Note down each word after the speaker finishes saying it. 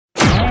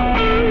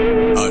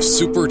A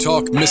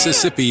SuperTalk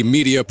Mississippi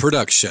media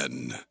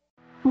production.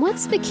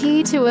 What's the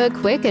key to a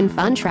quick and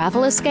fun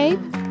travel escape?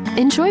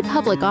 Enjoy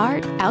public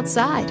art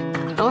outside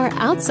or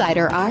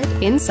outsider art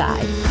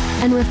inside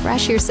and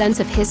refresh your sense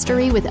of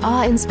history with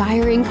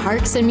awe-inspiring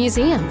parks and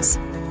museums.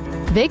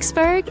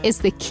 Vicksburg is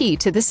the key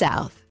to the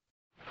South.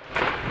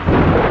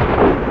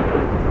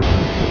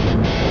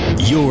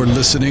 You're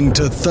listening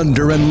to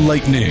Thunder and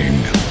Lightning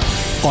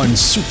on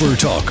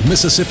SuperTalk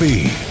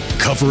Mississippi,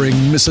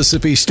 covering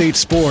Mississippi State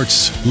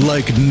sports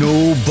like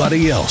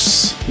nobody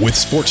else. With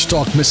Sports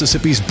Talk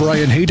Mississippi's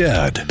Brian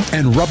Haydad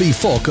and Robbie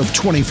Falk of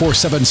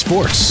 24/7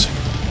 Sports.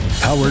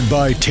 Powered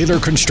by Taylor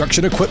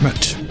Construction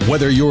Equipment.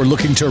 Whether you're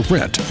looking to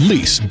rent,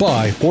 lease,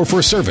 buy, or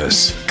for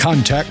service,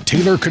 contact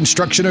Taylor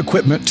Construction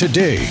Equipment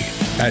today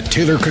at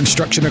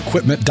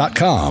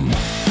taylorconstructionequipment.com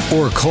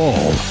or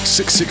call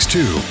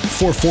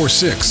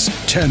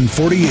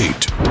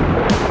 662-446-1048.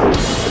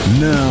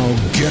 Now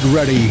get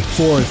ready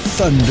for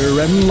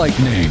Thunder and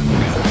Lightning.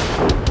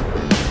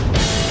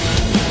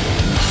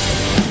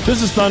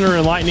 This is Thunder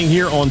and Lightning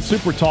here on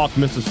Super Talk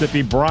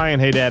Mississippi. Brian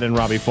Haydad and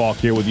Robbie Falk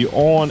here with you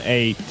on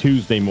a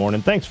Tuesday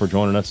morning. Thanks for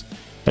joining us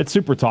at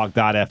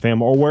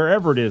supertalk.fm or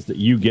wherever it is that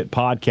you get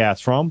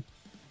podcasts from.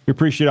 We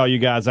appreciate all you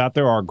guys out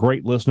there, our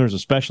great listeners,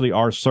 especially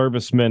our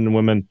servicemen and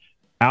women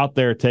out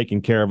there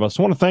taking care of us.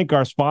 I want to thank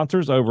our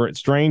sponsors over at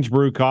Strange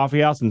Brew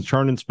Coffee House and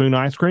Churn and Spoon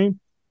Ice Cream.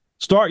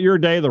 Start your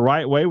day the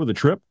right way with a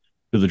trip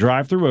to the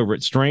drive-thru over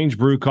at Strange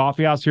Brew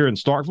Coffee House here in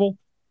Starkville.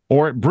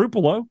 Or at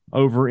Brupolo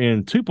over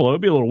in Tupelo.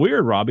 It'd be a little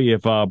weird, Robbie,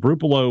 if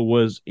Brupolo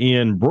was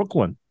in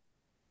Brooklyn.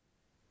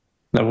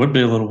 That would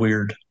be a little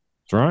weird.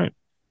 That's right.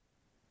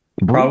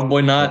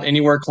 Probably not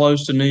anywhere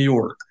close to New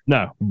York.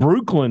 No,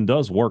 Brooklyn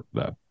does work,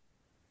 though.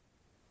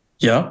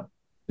 Yeah.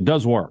 It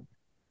does work.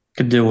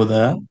 Could deal with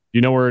that. You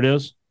know where it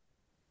is?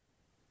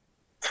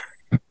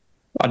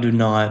 I do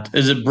not.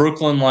 Is it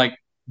Brooklyn, like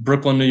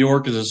Brooklyn, New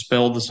York? Is it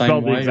spelled the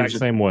same way? The exact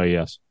same way,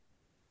 yes.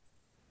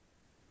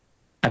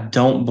 I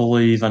don't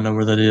believe I know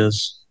where that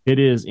is. It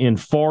is in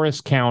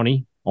Forest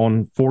County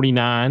on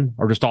 49,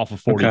 or just off of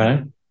 49.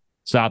 Okay.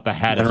 South of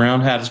Hattiesburg.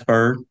 Around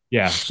Hattiesburg.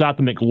 Yeah, south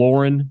of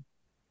McLaurin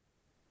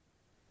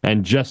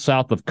and just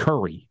south of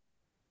Curry.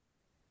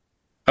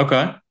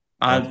 Okay.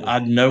 I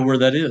know where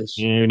that is.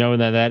 You know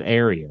that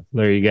area.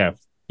 There you go.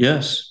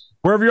 Yes.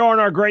 Wherever you are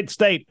in our great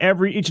state,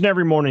 each and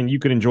every morning you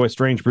can enjoy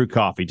Strange Brew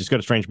Coffee. Just go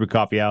to Strange Brew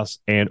Coffee House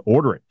and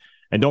order it.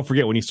 And don't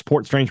forget, when you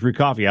support Strange Brew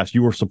Coffee House,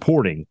 you are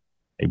supporting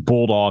a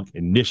Bulldog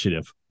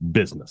Initiative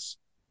business.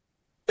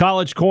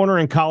 College Corner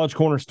and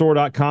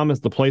collegecornerstore.com is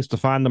the place to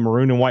find the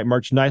maroon and white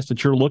merchandise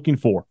that you're looking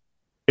for.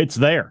 It's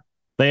there.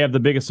 They have the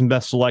biggest and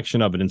best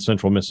selection of it in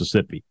central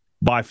Mississippi,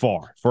 by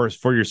far. For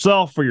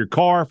yourself, for your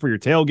car, for your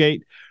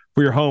tailgate,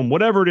 for your home,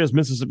 whatever it is,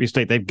 Mississippi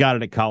State, they've got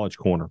it at College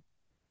Corner.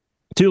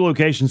 2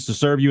 locations to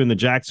serve you in the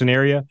Jackson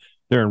area.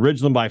 They're in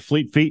Ridgeland by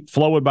Fleet Feet,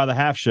 Flowwood by the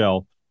Half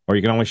Shell, or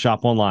you can only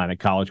shop online at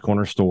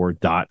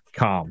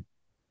collegecornerstore.com.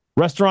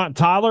 Restaurant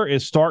Tyler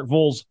is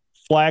Starkville's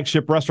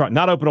flagship restaurant.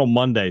 Not open on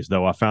Mondays,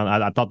 though. I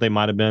thought they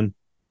might have been.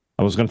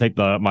 I was going to take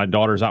my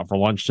daughters out for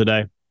lunch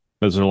today.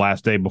 This is their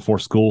last day before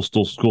school.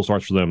 School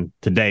starts for them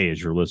today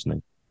as you're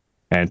listening.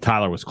 And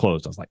Tyler was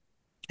closed. I was like,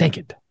 dang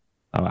it.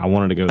 I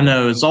wanted to go. I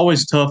know. It's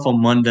always tough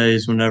on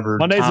Mondays whenever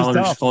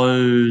Tyler's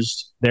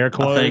closed. They're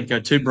closed. I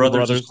think Two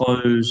Brothers is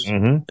closed.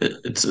 Mm-hmm.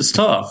 It's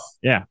tough.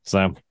 Yeah.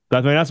 So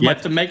that's you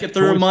have to make it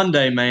through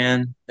Monday,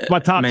 man. My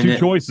top 2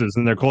 choices,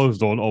 and they're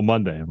closed on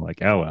Monday. I'm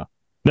like, oh, well.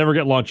 Never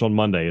get lunch on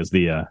Monday is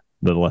the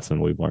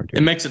lesson we've learned here.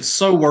 It makes it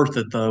so worth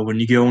it, though,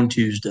 when you go on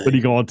Tuesday. When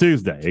you go on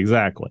Tuesday,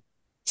 exactly.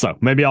 So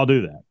maybe I'll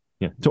do that.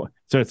 Yeah.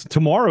 So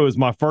tomorrow is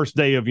my first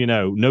day of,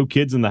 no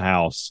kids in the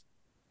house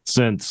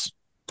since,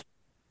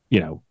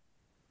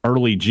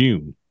 early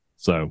June.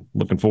 So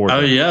looking forward. Oh,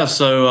 yeah.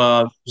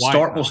 So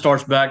Starkville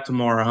starts back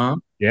tomorrow, huh?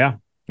 Yeah.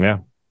 Yeah.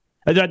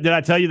 Did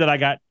I tell you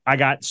that I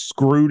got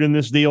screwed in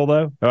this deal,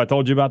 though? Have I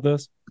told you about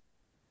this?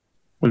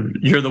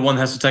 You're the one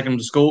that has to take him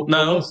to school?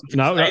 No.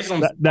 That's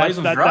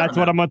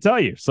what I'm going to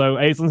tell you. So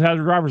Aislinn has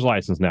her driver's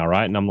license now,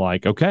 right? And I'm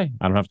like, okay,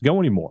 I don't have to go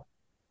anymore.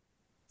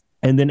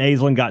 And then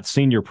Aislinn got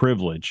senior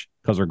privilege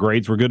because her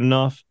grades were good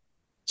enough.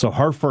 So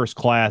her first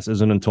class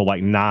isn't until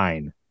like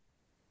 9.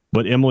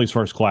 But Emily's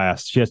first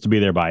class, she has to be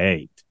there by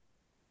 8.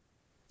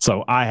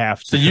 So I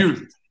have to.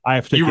 You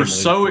were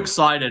so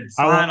excited.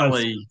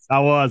 Finally. I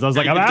was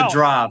like, I'm out. To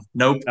drive.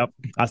 Nope.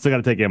 I still got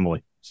to take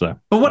Emily. So.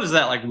 But what is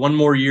that, like one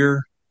more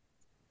year?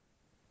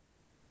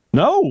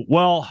 No.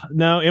 Well,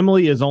 no,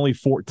 Emily is only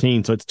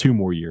 14, so it's 2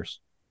 more years.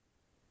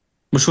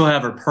 But she'll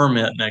have her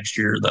permit next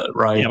year, though,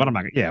 right? Yeah, but I'm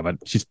not. Yeah, but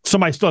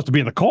somebody still has to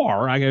be in the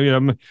car.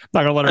 I'm not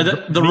going to let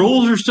her. The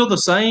rules are still the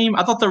same.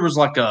 I thought there was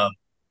like the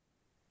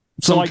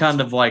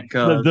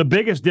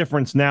biggest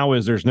difference now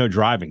is there's no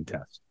driving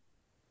test.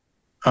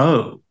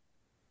 Oh,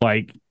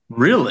 like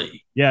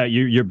really? Yeah,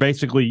 you're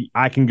basically.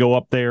 I can go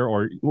up there,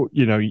 or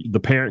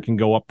the parent can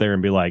go up there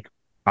and be like,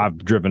 I've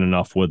driven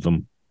enough with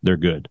them. They're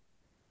good.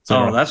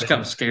 So that's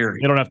kind of scary.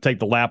 You don't have to take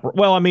the lap.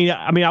 Well, I mean,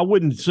 I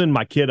wouldn't send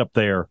my kid up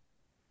there.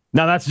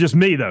 Now, that's just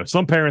me, though.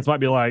 Some parents might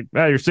be like,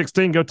 you're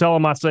 16, go tell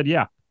them I said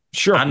yeah.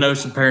 Sure. I know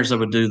some parents that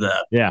would do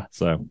that. Yeah.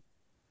 So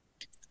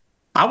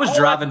I was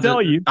driving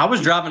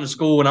to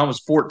school when I was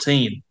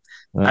 14.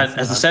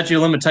 As the statute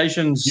of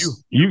limitations,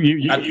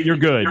 you're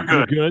good.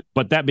 You're good.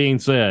 But that being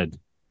said,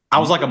 I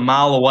was like a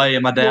mile away,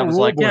 and my dad was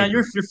like, "Yeah,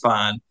 you're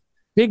fine."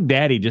 Big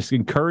Daddy just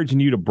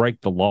encouraging you to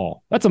break the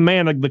law. That's a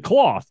man of the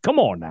cloth. Come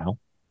on now.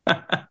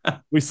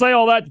 We say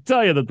all that to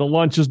tell you that the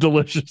lunch is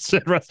delicious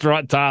at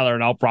Restaurant Tyler,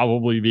 and I'll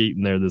probably be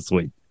eating there this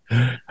week.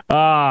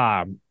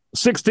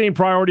 16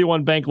 Priority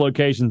One Bank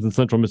locations in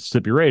Central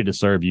Mississippi ready to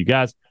serve you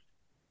guys.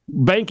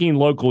 Banking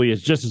locally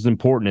is just as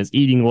important as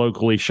eating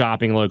locally,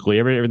 shopping locally,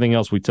 everything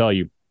else we tell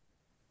you.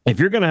 If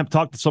you're going to have to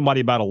talk to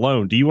somebody about a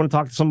loan, do you want to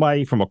talk to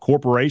somebody from a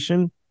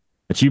corporation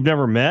that you've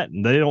never met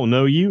and they don't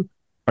know you?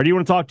 Or do you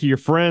want to talk to your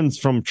friends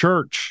from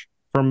church,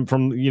 from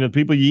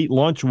people you eat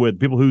lunch with,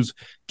 people whose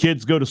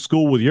kids go to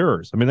school with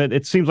yours? I mean,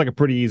 it seems like a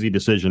pretty easy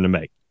decision to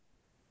make.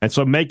 And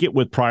so make it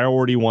with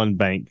Priority One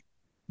Bank.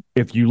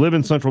 If you live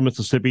in Central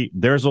Mississippi,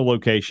 there's a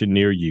location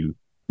near you.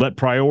 Let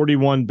Priority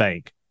One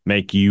Bank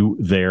make you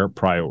their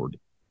priority.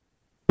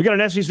 We got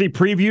an SEC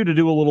preview to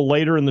do a little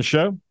later in the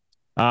show,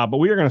 but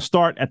we are going to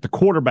start at the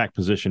quarterback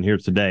position here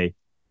today.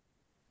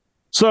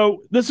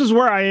 So this is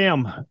where I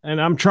am,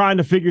 and I'm trying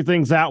to figure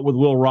things out with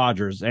Will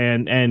Rogers,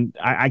 and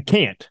I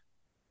can't.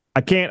 I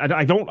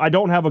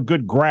don't have a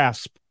good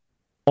grasp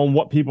on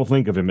what people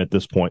think of him at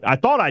this point. I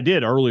thought I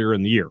did earlier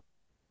in the year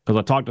because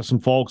I talked to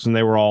some folks, and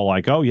they were all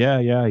like, "Oh yeah,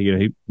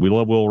 we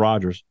love Will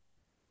Rogers."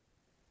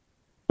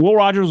 Will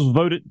Rogers was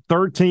voted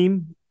third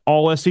team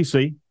All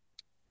SEC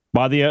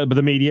by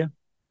the media,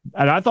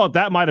 and I thought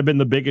that might have been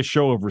the biggest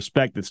show of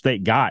respect that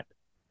State got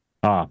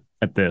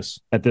at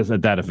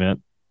that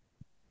event.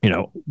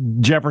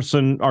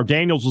 Jefferson or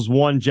Daniels was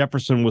 1,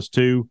 Jefferson was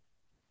 2,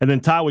 and then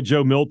tied with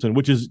Joe Milton,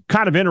 which is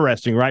kind of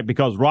interesting, right?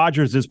 Because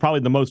Rogers is probably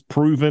the most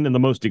proven and the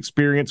most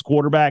experienced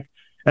quarterback,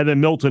 and then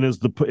Milton is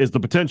the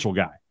potential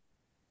guy.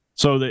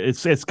 So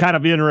it's kind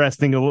of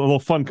interesting, a little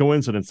fun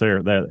coincidence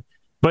there.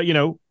 But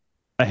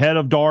ahead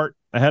of Dart,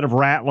 ahead of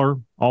Rattler,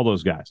 all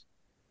those guys.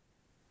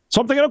 So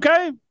I'm thinking,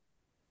 okay,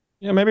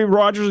 maybe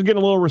Rogers is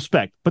getting a little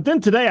respect. But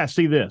then today I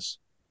see this: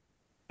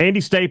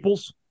 Andy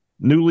Staples,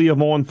 newly of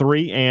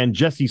On3, and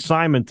Jesse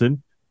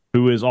Simonton,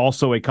 who is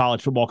also a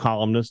college football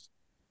columnist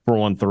for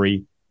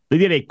On3. They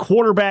did a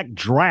quarterback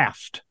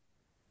draft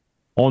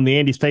on the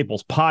Andy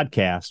Staples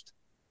podcast.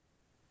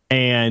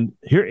 And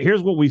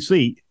here's what we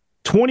see.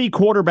 20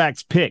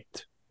 quarterbacks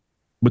picked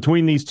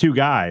between these two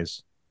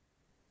guys,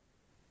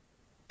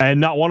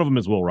 and not one of them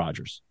is Will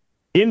Rogers.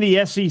 In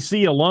the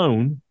SEC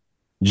alone,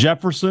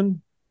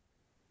 Jefferson,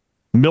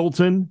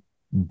 Milton,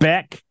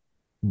 Beck,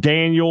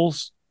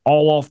 Daniels,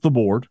 all off the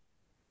board.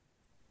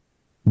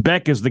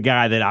 Beck is the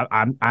guy that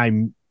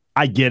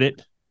I get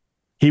it.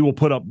 He will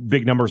put up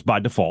big numbers by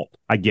default.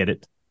 I get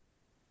it.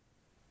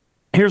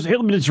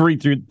 Let me just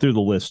read through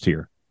the list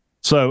here.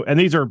 So, and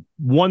these are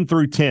 1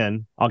 through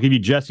 10. I'll give you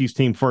Jesse's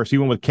team first. He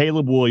went with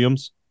Caleb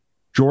Williams,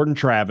 Jordan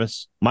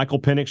Travis, Michael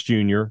Penix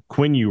Jr.,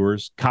 Quinn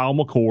Ewers, Kyle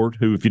McCord,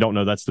 who, if you don't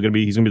know, he's going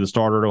to be the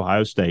starter at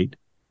Ohio State,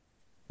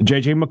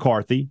 J.J.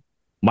 McCarthy,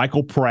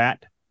 Michael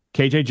Pratt,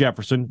 KJ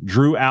Jefferson,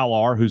 Drew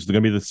Allar, who's going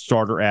to be the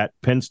starter at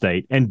Penn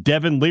State, and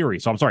Devin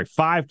Leary. So I'm sorry,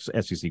 5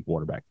 SEC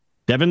quarterbacks.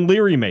 Devin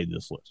Leary made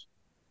this list.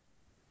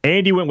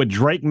 Andy went with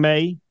Drake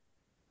May,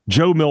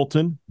 Joe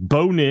Milton,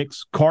 Bo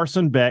Nix,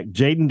 Carson Beck,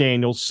 Jaden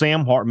Daniels,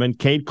 Sam Hartman,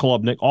 Cade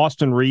Klubnik,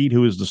 Austin Reed,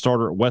 who is the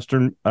starter at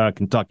Western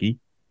Kentucky.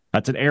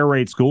 That's an air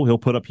raid school. He'll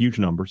put up huge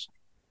numbers.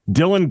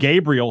 Dylan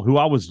Gabriel, who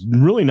I was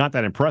really not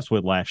that impressed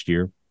with last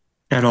year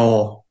at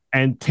all.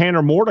 And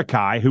Tanner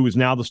Mordecai, who is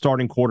now the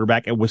starting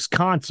quarterback at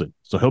Wisconsin.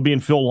 So he'll be in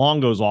Phil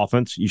Longo's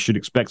offense. You should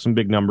expect some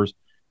big numbers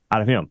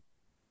out of him.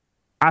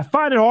 I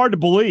find it hard to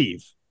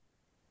believe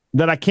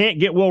that I can't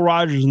get Will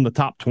Rogers in the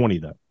top 20,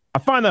 though. I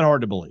find that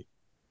hard to believe.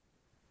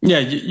 Yeah,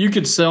 you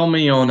could sell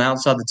me on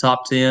outside the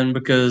top 10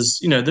 because,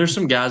 there's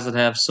some guys that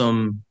have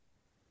some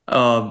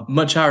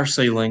much higher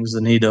ceilings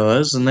than he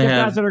does. And they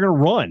have guys that are going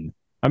to run.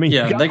 I mean,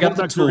 they got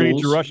the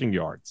tools. Your rushing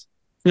yards.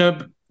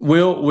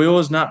 Will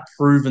has not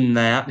proven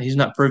that. He's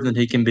not proven that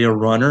he can be a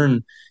runner.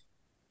 And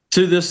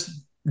to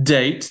this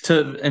date,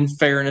 in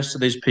fairness to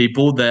these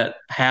people that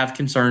have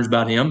concerns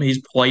about him,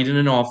 he's played in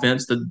an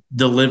offense that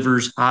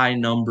delivers high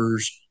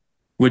numbers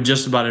with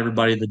just about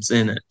everybody that's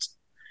in it.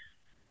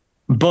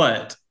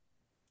 But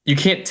you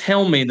can't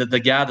tell me that the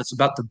guy that's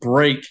about to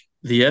break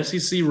the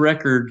SEC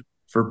record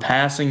for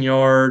passing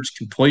yards,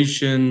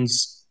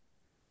 completions,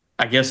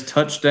 I guess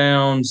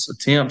touchdowns,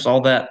 attempts, all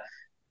that,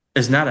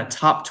 is not a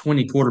top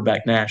 20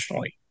 quarterback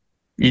nationally.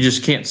 You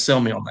just can't sell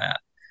me on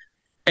that.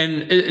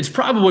 And it's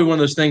probably one of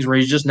those things where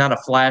he's just not a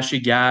flashy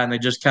guy and they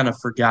just kind of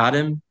forgot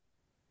him.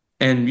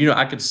 And,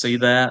 I could see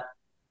that.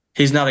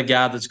 He's not a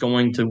guy that's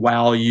going to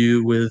wow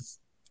you with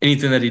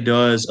anything that he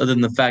does other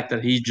than the fact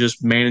that he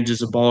just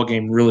manages a ball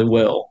game really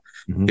well.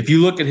 Mm-hmm. If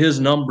you look at his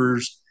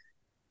numbers,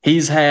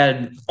 he's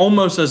had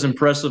almost as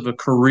impressive a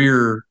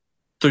career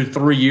through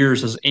 3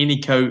 years as any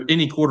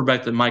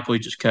quarterback that Mike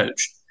Leach has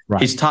coached.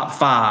 Right. He's top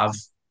 5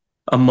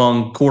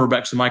 among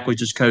quarterbacks that Mike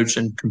Leach has coached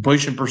in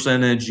completion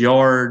percentage,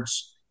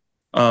 yards,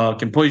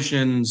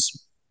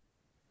 completions,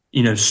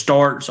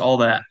 starts, all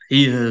that.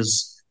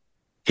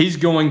 He's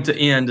going to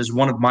end as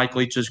one of Mike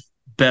Leach's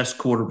best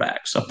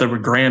quarterbacks up there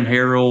with Graham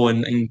Harrell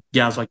and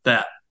guys like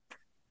that.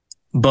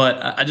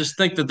 But I just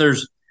think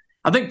that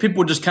I think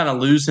people just kind of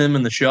lose him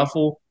in the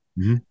shuffle.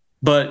 Mm-hmm.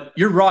 But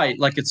you're right.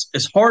 Like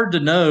it's hard to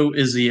know,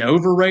 is he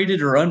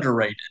overrated or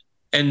underrated?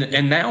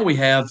 And now we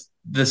have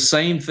the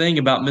same thing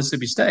about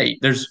Mississippi State.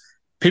 There's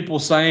people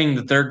saying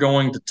that they're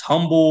going to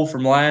tumble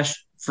from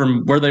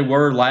where they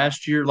were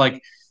last year.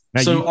 Like,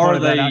 now, so you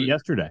pointed that out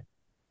yesterday.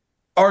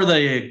 Are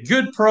they a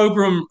good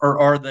program or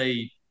are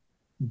they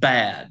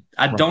bad?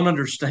 I don't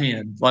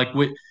understand. Like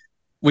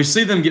we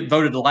see them get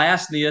voted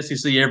last in the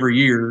SEC every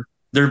year.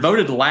 They're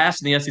voted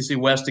last in the SEC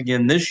West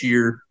again this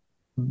year,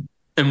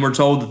 and we're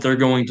told that they're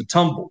going to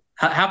tumble.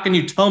 How can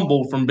you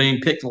tumble from being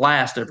picked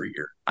last every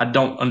year? I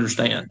don't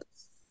understand.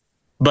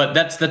 But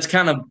that's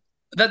kind of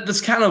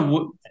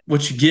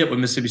what you get with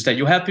Mississippi State.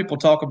 You'll have people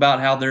talk about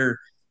how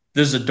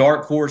there's a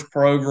dark horse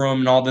program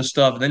and all this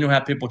stuff, and then you'll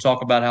have people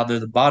talk about how they're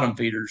the bottom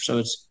feeders.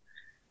 So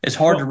it's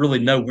hard to really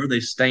know where they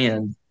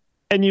stand.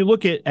 And you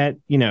look at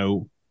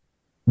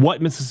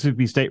what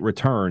Mississippi State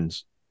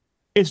returns.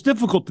 It's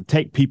difficult to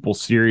take people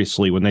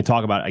seriously when they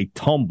talk about a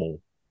tumble.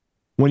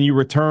 When you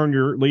return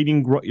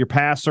your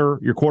passer,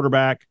 your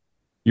quarterback,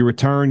 you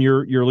return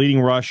your leading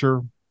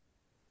rusher,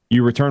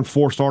 you return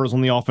 4 starters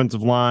on the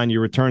offensive line, you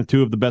return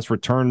 2 of the best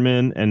return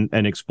men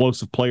and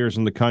explosive players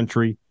in the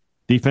country.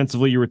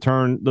 Defensively, you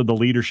return the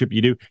leadership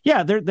you do.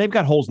 Yeah, they've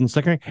got holes in the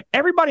secondary.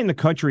 Everybody in the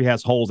country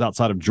has holes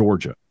outside of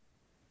Georgia.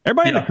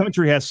 Everybody in the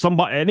country has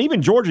somebody, and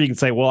even Georgia, you can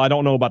say, well, I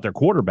don't know about their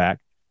quarterback,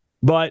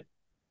 but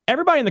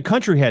everybody in the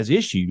country has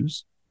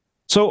issues.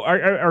 So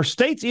are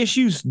State's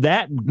issues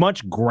that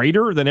much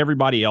greater than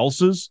everybody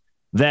else's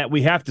that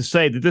we have to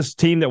say that this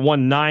team that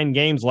won 9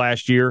 games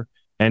last year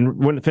and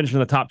wouldn't finish in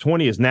the top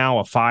 20 is now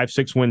a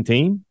 5-6 win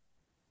team?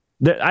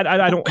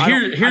 I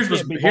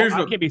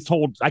can't be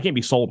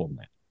sold on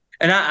that.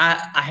 And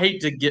I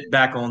hate to get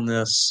back on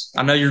this.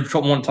 I know you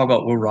want to talk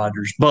about Will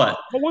Rogers, but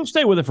we'll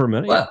stay with it for a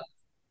minute.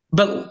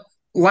 But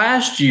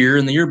last year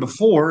and the year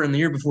before and the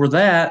year before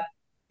that,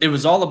 it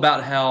was all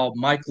about how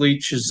Mike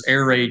Leach's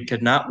air raid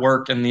could not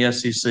work in the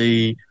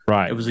SEC.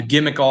 Right. It was a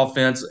gimmick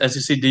offense.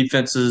 SEC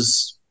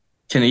defenses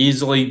can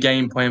easily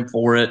game plan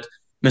for it.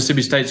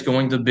 Mississippi State's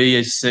going to be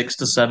a 6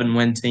 to 7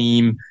 win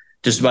team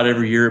just about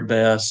every year at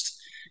best.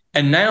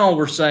 And now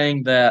we're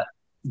saying that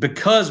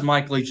because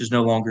Mike Leach is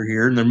no longer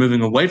here and they're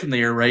moving away from the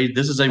air raid,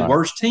 this is a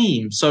worse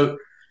team. So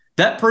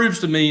that proves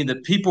to me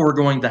that people are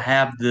going to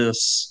have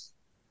this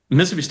 –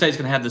 Mississippi State's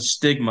going to have this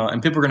stigma,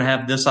 and people are going to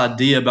have this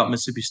idea about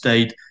Mississippi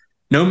State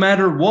no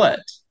matter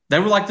what. They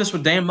were like this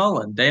with Dan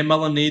Mullen. Dan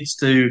Mullen needs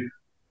to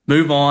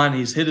move on.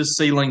 He's hit his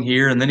ceiling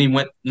here, and then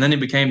he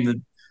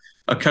became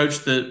a coach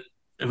that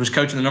was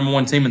coaching the number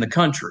 1 team in the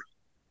country,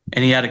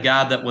 and he had a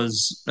guy that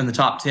was in the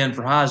top 10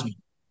 for Heisman.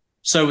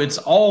 So it's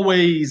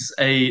always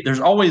there's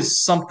always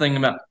something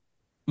about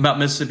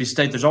Mississippi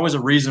State. There's always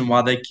a reason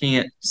why they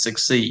can't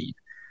succeed.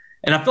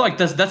 And I feel like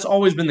that's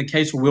always been the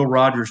case with Will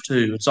Rogers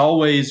too. It's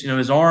always,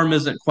 his arm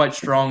isn't quite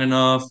strong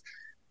enough.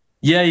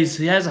 Yeah,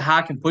 he has a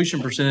high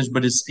completion percentage,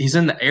 but he's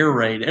in the air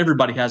raid.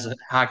 Everybody has a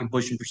high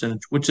completion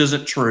percentage, which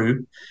isn't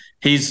true.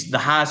 He's the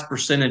highest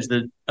percentage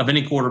of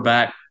any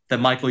quarterback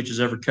that Mike Leach has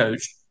ever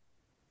coached.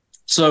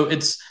 So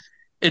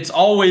it's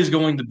always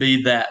going to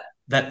be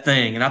that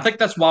thing. And I think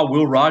that's why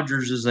Will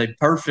Rogers is a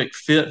perfect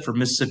fit for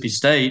Mississippi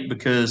State,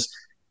 because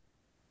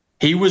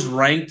he was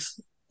ranked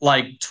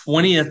like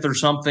 20th or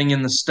something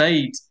in the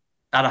state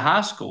out of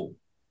high school.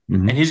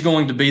 Mm-hmm. And he's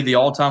going to be the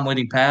all-time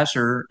leading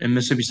passer in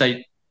Mississippi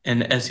State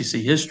in SEC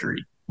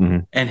history. Mm-hmm.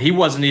 And he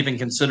wasn't even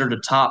considered a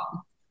top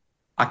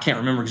 – I can't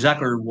remember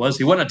exactly where he was.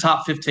 He wasn't a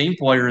top 15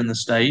 player in the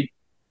state.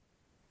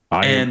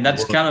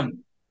 That's kind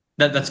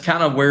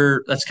of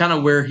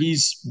where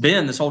he's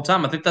been this whole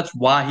time. I think that's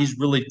why he's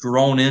really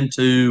grown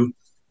into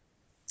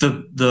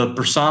the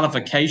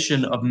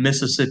personification of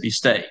Mississippi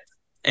State.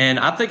 And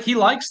I think he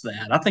likes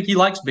that. I think he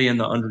likes being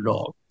the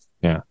underdog.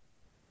 Yeah.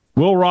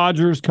 Will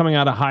Rogers, coming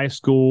out of high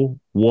school,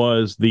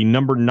 was the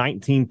number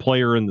 19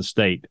 player in the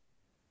state,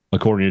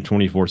 according to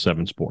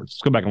 24/7 Sports.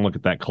 Let's go back and look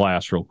at that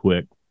class real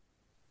quick.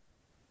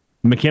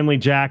 McKinley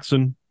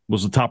Jackson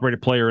was the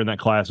top-rated player in that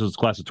class. It was the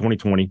class of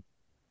 2020.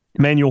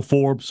 Emmanuel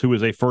Forbes, who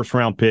was a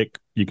first-round pick,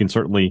 you can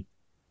certainly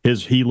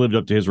he lived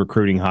up to his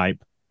recruiting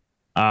hype.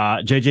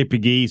 J.J.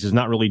 Pegues has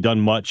not really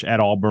done much at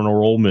Auburn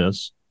or Ole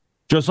Miss.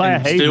 Josiah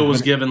Hayes still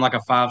was given like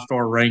a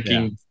 5-star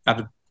ranking.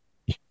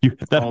 Yeah.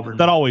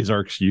 That always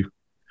irks you.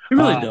 It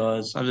really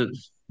does.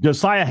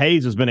 Josiah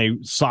Hayes has been a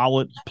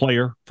solid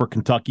player for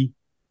Kentucky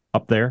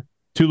up there.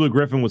 Tulu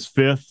Griffin was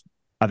 5th.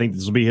 I think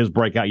this will be his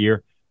breakout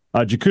year.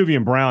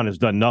 Jacovian Brown has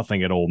done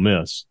nothing at Ole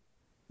Miss.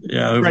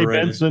 Yeah, overrated.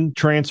 Trey Benson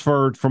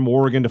transferred from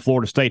Oregon to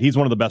Florida State. He's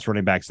one of the best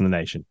running backs in the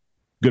nation.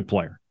 Good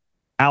player.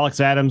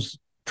 Alex Adams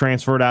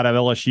transferred out of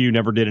LSU,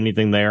 never did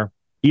anything there.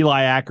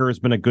 Eli Acker has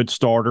been a good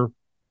starter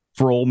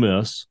for Ole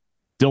Miss.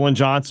 Dylan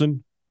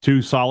Johnson,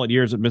 2 solid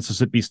years at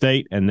Mississippi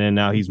State, and then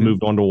now he's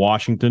moved on to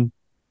Washington.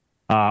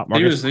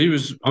 He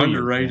was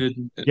underrated,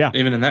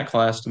 even in that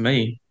class to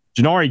me.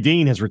 Janari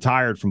Dean has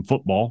retired from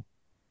football.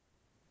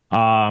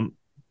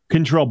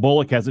 Kentrell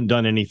Bullock hasn't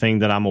done anything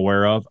that I'm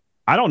aware of.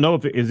 I don't know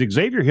if is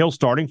Xavier Hill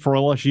starting for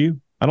LSU.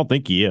 I don't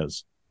think he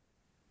is.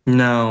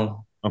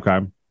 No. Okay.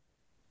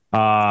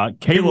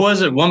 He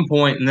was at one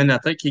point, and then I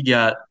think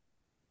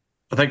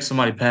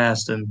somebody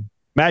passed him.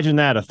 Imagine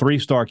that, a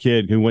 3-star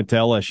kid who went to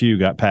LSU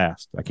got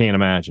passed. I can't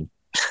imagine.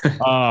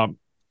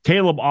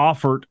 Caleb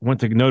Offert went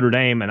to Notre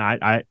Dame, and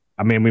I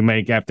mean, we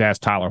may have to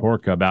ask Tyler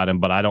Horka about him,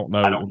 but I don't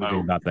know anything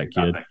about that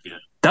kid.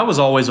 That was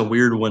always a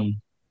weird one.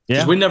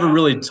 Yeah. We never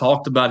really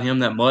talked about him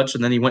that much,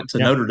 and then he went to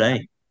Notre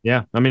Dame.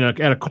 Yeah. I mean, at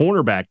a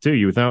cornerback, too.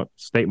 You thought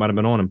State might have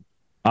been on him.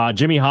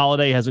 Jimmy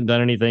Holiday hasn't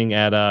done anything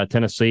at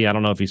Tennessee. I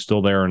don't know if he's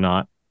still there or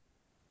not.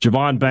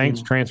 Javon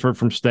Banks transferred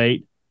from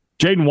State.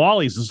 Jaden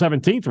Wally's the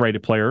 17th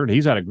rated player, and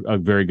he's had a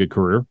very good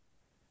career.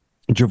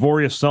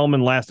 Javorius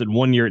Selman lasted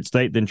 1 year at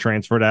State, then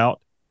transferred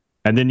out.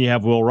 And then you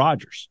have Will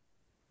Rogers,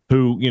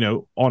 who,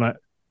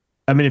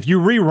 if you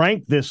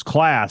re-rank this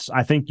class,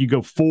 I think you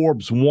go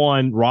Forbes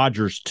 1,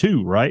 Rogers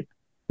 2, right?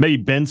 Maybe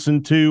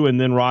Benson 2,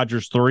 and then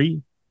Rogers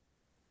 3.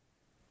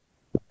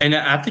 And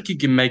I think you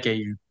can make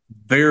a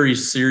very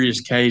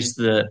serious case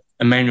that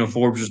Emmanuel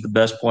Forbes is the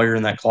best player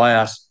in that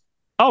class.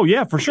 Oh,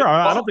 yeah, for sure.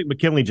 I don't think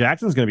McKinley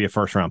Jackson's going to be a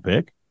first-round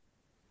pick.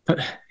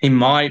 He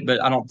might,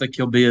 but I don't think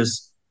he'll be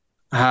as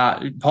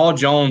high. Paul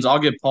Jones, I'll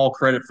give Paul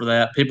credit for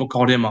that. People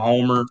called him a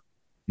homer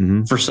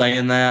for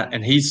saying that,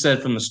 and he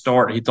said from the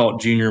start he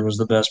thought Junior was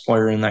the best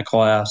player in that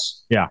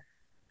class. Yeah.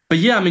 But,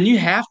 yeah, I mean, you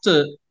have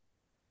to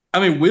 – I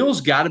mean,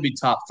 Will's got to be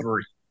top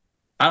 3.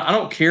 I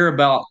don't care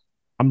about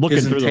I'm looking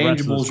his through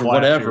intangibles or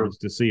whatever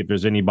to see if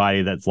there's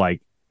anybody that's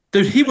like –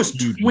 Dude, he was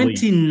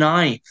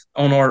 29th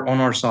on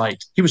our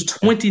site. He was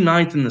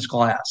 29th in this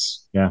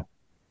class. Yeah.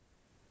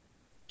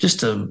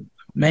 Just a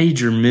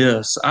major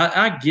miss.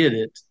 I get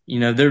it.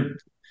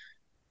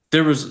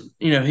 There was,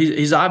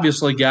 he's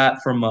obviously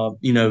got from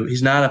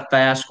he's not a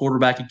fast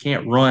quarterback. He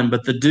can't run,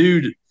 but the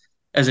dude,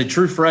 as a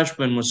true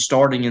freshman, was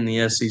starting in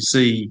the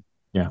SEC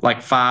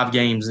like 5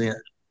 games in.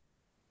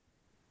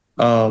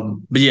 But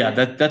yeah,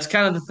 that's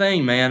kind of the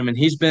thing, man. I mean,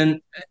 he's been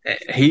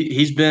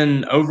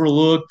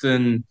overlooked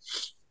and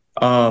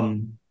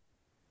counted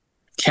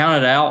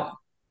out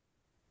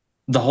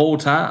the whole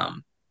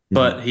time.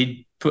 But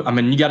you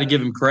got to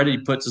give him credit. He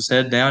puts his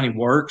head down. He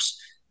works.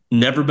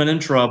 Never been in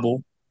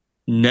trouble.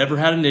 Never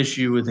had an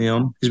issue with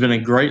him. He's been a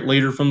great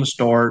leader from the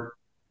start,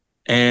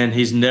 and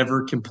he's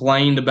never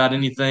complained about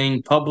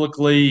anything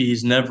publicly.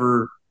 He's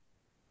never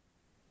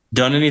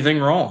done anything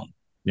wrong.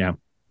 Yeah. As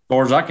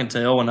far as I can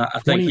tell, and I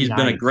think he's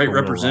been a great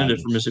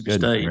representative for Mississippi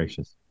State.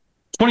 Gracious.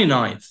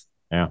 29th.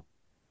 Yeah.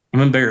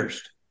 I'm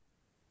embarrassed.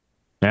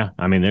 Yeah.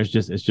 I mean,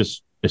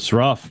 it's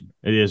rough.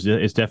 It is.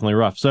 It's definitely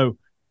rough. So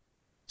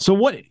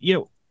what,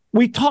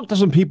 we talked to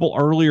some people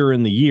earlier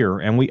in the year,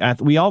 and I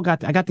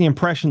got the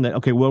impression that,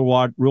 okay,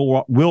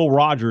 Will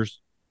Rogers,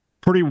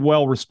 pretty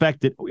well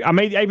respected. I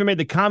even made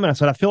the comment. I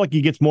said, I feel like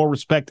he gets more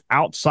respect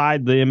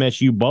outside the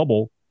MSU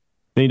bubble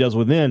than he does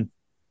within.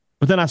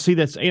 But then I see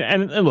that,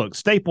 and look,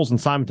 Staples and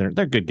Simonton,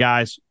 they're good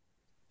guys.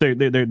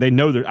 They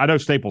know I know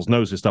Staples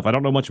knows his stuff. I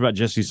don't know much about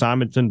Jesse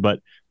Simonton, but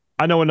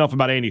I know enough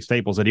about Andy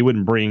Staples that he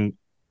wouldn't bring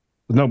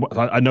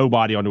a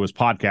nobody onto his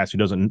podcast who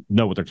doesn't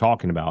know what they're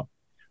talking about.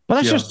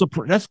 But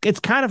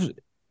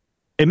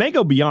it may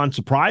go beyond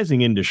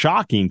surprising into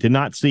shocking to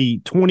not see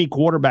 20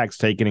 quarterbacks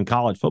taken in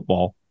college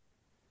football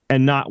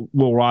and not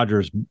Will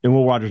Rogers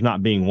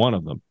not being one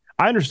of them.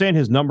 I understand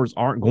his numbers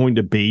aren't going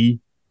to be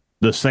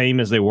the same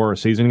as they were a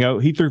season ago.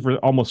 He threw for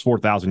almost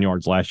 4,000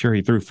 yards last year.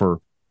 He threw for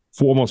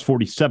almost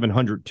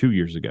 4,700 2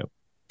 years ago.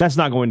 That's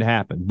not going to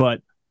happen,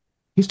 but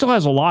he still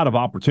has a lot of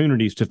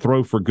opportunities to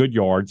throw for good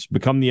yards,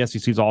 become the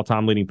SEC's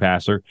all-time leading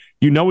passer.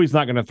 He's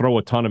not going to throw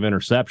a ton of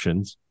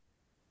interceptions.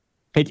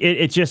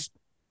 It's just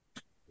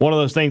one of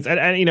those things. And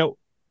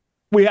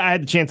I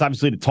had the chance,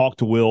 obviously, to talk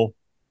to Will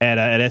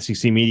at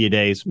SEC Media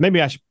Days. Maybe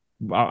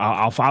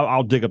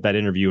I'll dig up that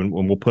interview and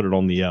we'll put it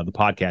on the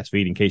podcast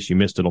feed in case you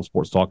missed it on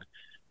Sports Talk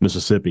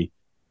Mississippi.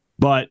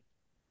 But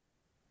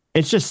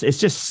it's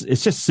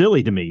just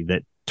silly to me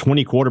that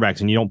 20 quarterbacks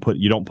and you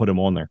don't put him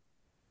on there.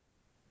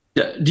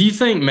 Do you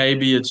think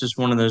maybe it's just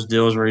one of those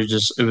deals where it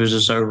was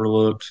just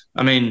overlooked?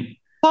 I mean,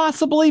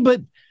 possibly,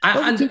 but I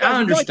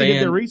understand like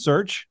their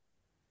research.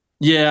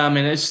 Yeah, I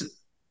mean, it's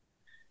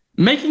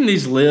making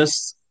these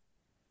lists.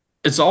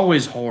 It's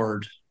always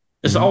hard.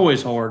 It's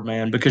always hard,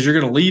 man, because you're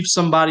going to leave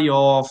somebody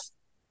off.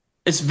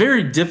 It's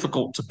very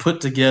difficult to put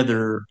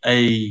together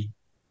a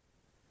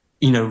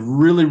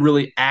really,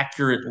 really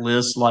accurate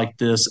list like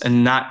this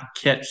and not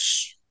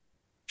catch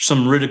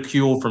some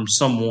ridicule from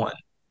someone.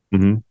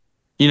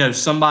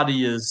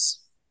 Somebody is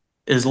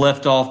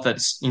left off.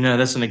 That's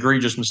an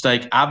egregious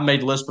mistake. I've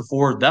made lists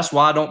before. That's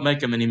why I don't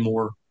make them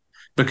anymore,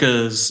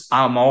 because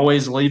I'm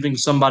always leaving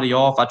somebody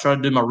off. I try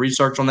to do my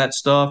research on that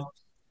stuff.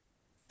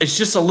 It's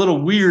just a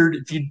little weird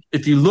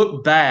if you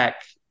look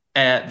back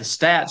at the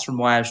stats from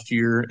last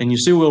year and you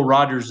see Will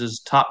Rogers is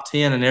top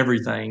 10 and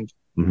everything.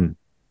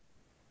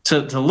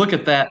 To look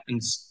at that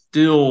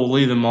still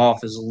leave him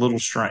off is a little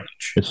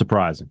strange. It's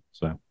surprising.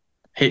 So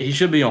he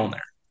should be on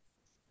there.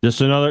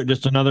 Just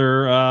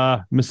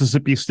another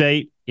Mississippi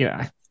State.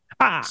 Yeah,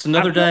 it's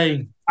another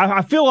day.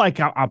 I feel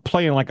like I'm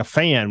playing like a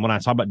fan when I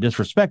talk about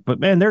disrespect, but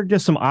man, there are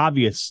just some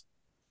obvious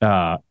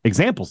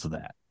examples of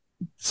that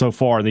so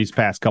far in these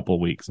past couple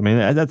of weeks. I mean,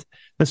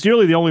 that's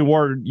really the only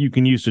word you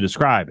can use to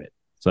describe it.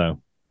 So,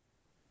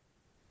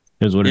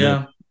 here's what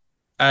it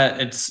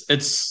is.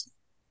 It's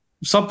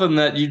something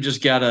that you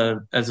just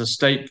gotta, as a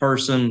state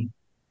person,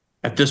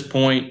 at this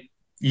point,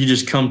 you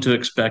just come to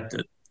expect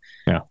it.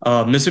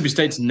 Yeah. Mississippi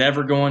State's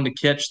never going to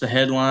catch the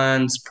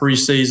headlines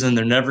preseason.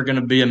 They're never going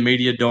to be a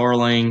media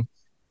darling.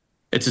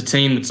 It's a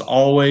team that's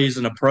always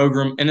in a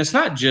program, and it's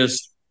not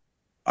just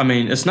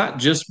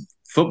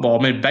football.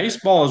 I mean,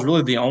 baseball is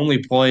really the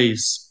only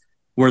place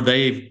where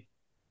they've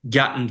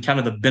gotten kind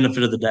of the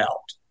benefit of the doubt.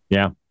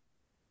 Yeah.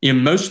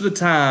 Most of the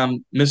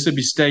time,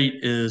 Mississippi State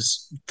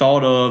is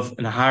thought of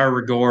in a higher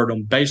regard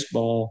on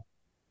baseball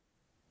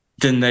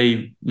than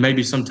they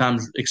maybe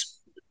sometimes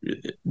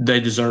they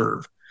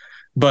deserve.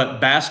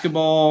 But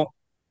basketball,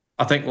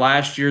 I think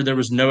last year there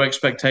was no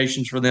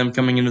expectations for them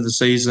coming into the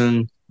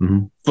season.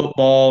 Mm-hmm.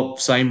 Football,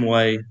 same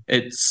way.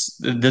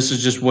 This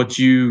is just what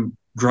you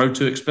grow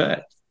to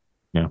expect.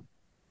 Yeah.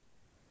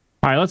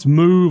 All right, let's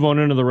move on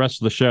into the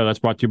rest of the show. That's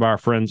brought to you by our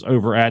friends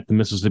over at the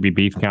Mississippi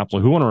Beef Council,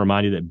 who want to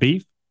remind you that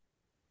beef,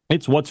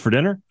 it's what's for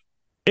dinner.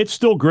 It's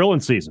still grilling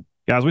season.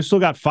 Guys, we still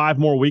got 5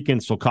 more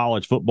weekends till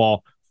college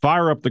football.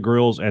 Fire up the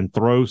grills and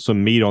throw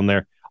some meat on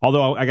there.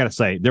 Although I got to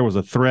say, there was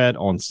a thread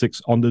on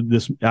this.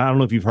 I don't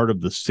know if you've heard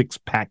of the Six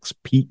Packs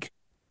Peak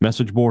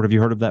message board. Have you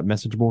heard of that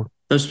message board?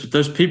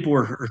 Those people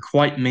are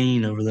quite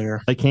mean over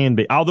there. They can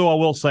be. Although I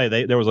will say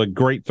there was a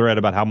great thread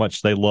about how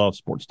much they love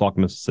Sports Talk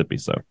Mississippi.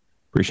 So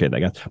appreciate that,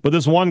 guys. But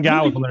this one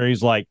guy was on there.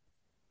 He's like,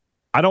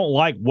 I don't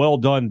like well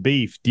done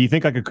beef. Do you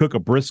think I could cook a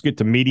brisket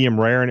to medium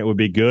rare and it would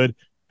be good?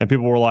 And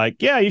people were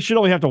like, yeah, you should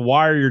only have to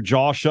wire your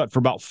jaw shut for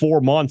about 4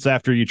 months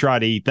after you try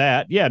to eat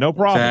that. Yeah, no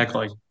problem.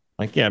 Exactly.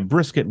 Like, yeah,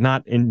 brisket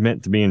not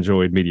meant to be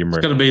enjoyed medium rare.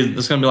 It's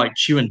gonna be like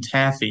chewing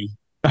taffy.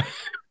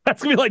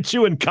 That's gonna be like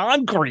chewing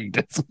concrete.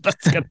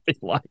 That's gonna be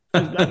like.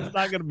 That's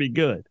not gonna be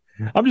good.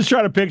 I'm just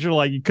trying to picture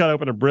like you cut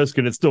open a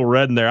brisket, it's still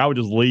red in there. I would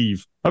just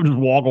leave. I would just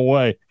walk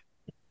away.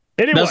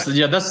 Anyway,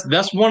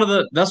 that's one of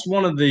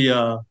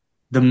the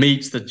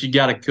meats that you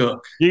got to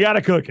cook. You got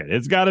to cook it.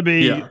 It's got to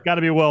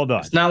be well done.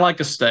 It's not like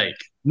a steak.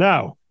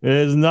 No, it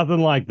is nothing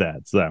like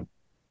that. So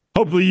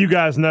hopefully you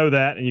guys know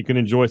that and you can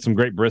enjoy some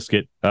great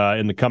brisket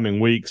in the coming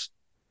weeks.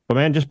 But,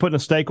 man, just putting a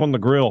steak on the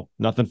grill,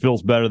 nothing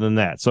feels better than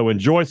that. So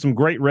enjoy some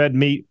great red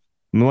meat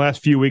in the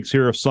last few weeks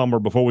here of summer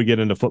before we get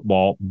into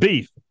football.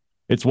 Beef,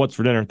 it's what's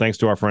for dinner, thanks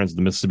to our friends at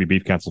the Mississippi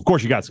Beef Council. Of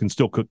course, you guys can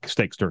still cook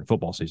steaks during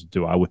football season,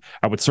 too. I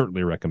would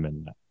certainly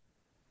recommend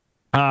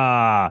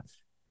that.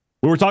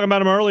 We were talking about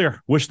them earlier.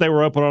 Wish they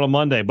were open on a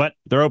Monday, but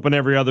they're open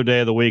every other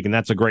day of the week, and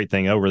that's a great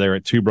thing over there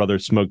at Two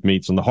Brothers Smoked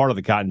Meats in the heart of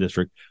the Cotton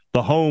District,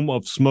 the home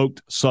of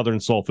smoked Southern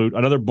soul food,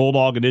 another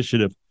Bulldog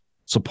initiative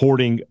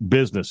supporting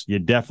business. You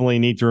definitely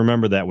need to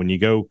remember that when you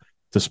go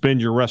to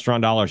spend your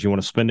restaurant dollars, you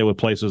want to spend it with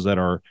places that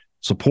are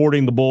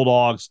supporting the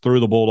Bulldogs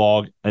through the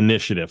Bulldog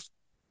initiative.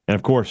 And,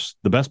 of course,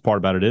 the best part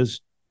about it is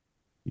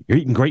you're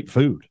eating great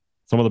food,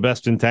 some of the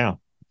best in town.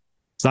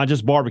 It's not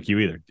just barbecue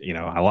either. You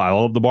know, I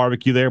love the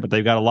barbecue there, but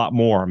they've got a lot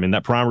more. I mean,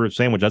 that prime rib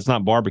sandwich, that's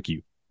not barbecue,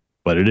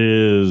 but it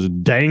is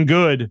dang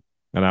good,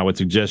 and I would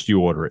suggest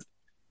you order it.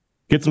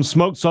 Get some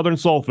smoked Southern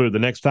soul food the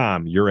next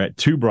time you're at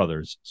Two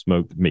Brothers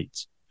Smoked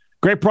Meats.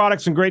 Great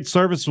products and great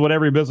service is what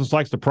every business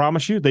likes to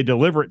promise you. They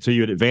deliver it to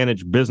you at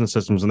Advantage Business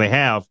Systems, and they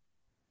have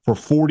for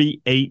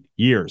 48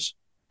 years.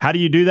 How do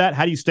you do that?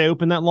 How do you stay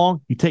open that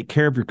long? You take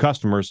care of your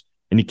customers,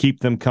 and you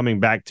keep them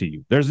coming back to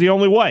you. There's the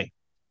only way.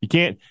 You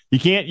can't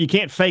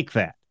fake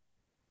that.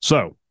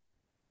 So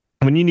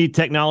when you need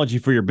technology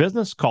for your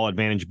business, call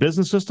Advantage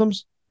Business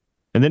Systems.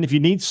 And then if you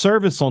need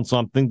service on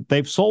something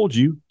they've sold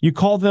you, you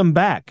call them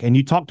back and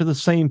you talk to the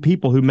same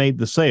people who made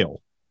the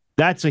sale.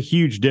 That's a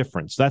huge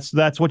difference.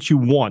 That's what you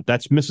want.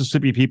 That's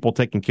Mississippi people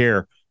taking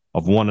care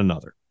of one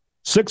another.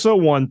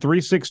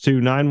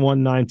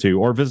 601-362-9192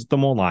 or visit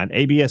them online,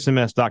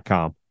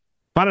 absms.com.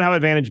 Find out how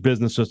Advantage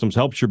Business Systems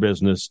helps your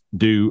business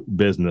do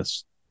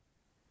business.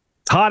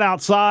 It's hot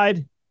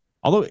outside.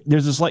 Although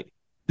there's this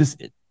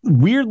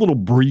weird little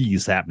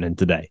breeze happening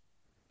today.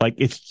 Like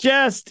it's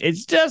just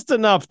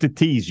enough to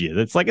tease you.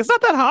 It's like it's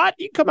not that hot.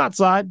 You can come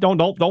outside.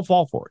 Don't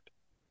fall for it.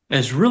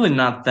 It's really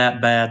not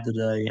that bad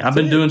today. I've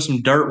been doing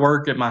some dirt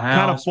work at my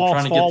house,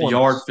 trying to get the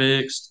yard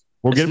fixed.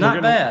 It's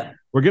not bad.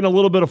 We're getting a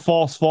little bit of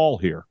false fall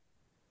here.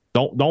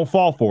 Don't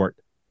fall for it.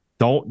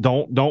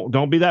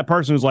 Don't be that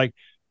person who's like,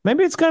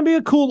 maybe it's going to be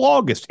a cool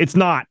August. It's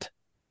not.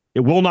 It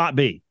will not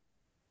be.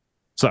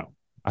 So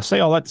I say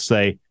all that to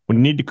say, when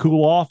you need to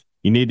cool off,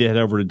 you need to head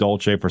over to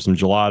Dolce for some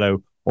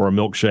gelato or a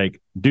milkshake.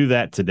 Do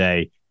that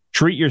today.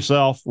 Treat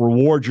yourself.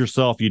 Reward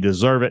yourself. You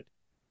deserve it.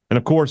 And,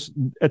 of course,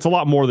 it's a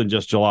lot more than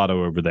just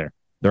gelato over there.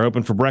 They're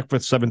open for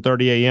breakfast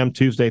 7:30 a.m.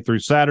 Tuesday through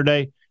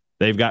Saturday.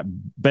 They've got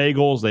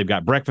bagels. They've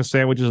got breakfast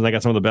sandwiches, and they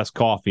got some of the best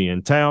coffee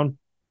in town.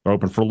 They're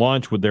open for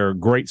lunch with their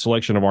great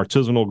selection of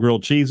artisanal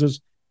grilled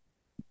cheeses.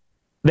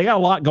 They got a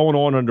lot going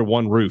on under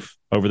one roof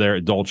over there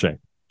at Dolce.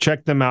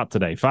 Check them out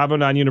today.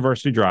 509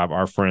 University Drive,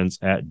 our friends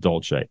at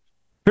Dolce.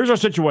 Here's our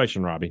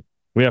situation, Robbie.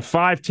 We have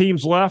 5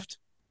 teams left.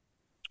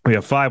 We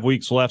have 5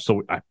 weeks left,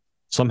 so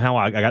somehow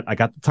I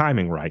got the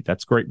timing right.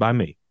 That's great by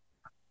me.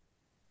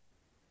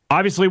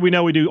 Obviously, we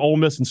know we do Ole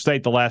Miss and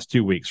State the last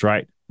 2 weeks,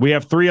 right? We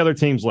have 3 other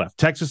teams left.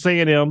 Texas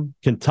A&M,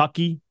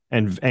 Kentucky,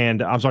 and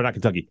I'm sorry, not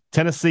Kentucky,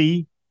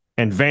 Tennessee,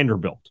 and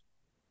Vanderbilt.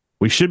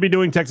 We should be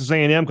doing Texas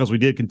A&M because we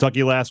did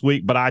Kentucky last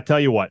week, but I tell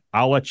you what,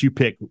 I'll let you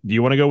pick. Do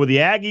you want to go with the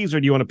Aggies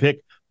or do you want to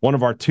pick one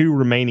of our 2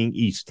 remaining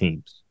East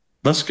teams?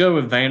 Let's go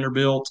with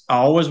Vanderbilt. I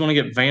always want to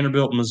get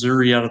Vanderbilt,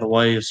 Missouri out of the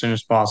way as soon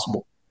as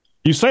possible.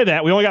 You say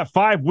that. We only got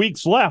 5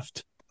 weeks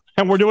left,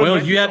 and we're doing.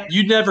 Well,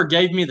 you never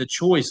gave me the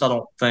choice, I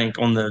don't think,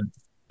 on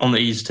the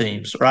East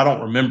teams, or I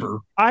don't remember.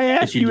 I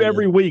ask you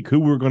every week who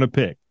we're going to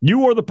pick.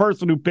 You are the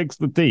person who picks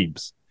the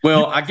teams.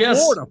 Well, I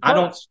guess I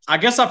don't. I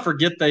guess I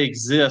forget they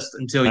exist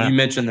until you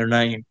mention their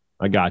name.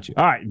 I got you.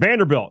 All right,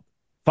 Vanderbilt,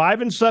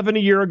 5-7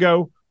 a year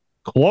ago,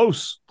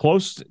 close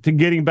to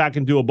getting back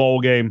into a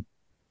bowl game.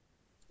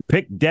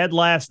 Picked dead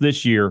last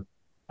this year.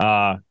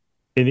 By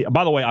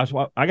the way,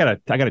 I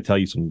gotta tell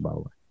you something. By the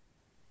way,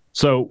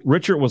 so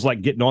Richard was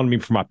like getting on me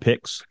for my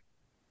picks,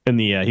 and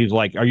he was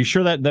like, "Are you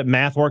sure that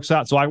math works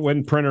out?" So I went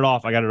and printed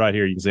off. I got it right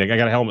here. You can see I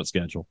got a helmet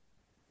schedule,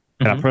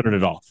 and I printed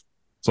it off.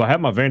 So I have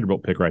my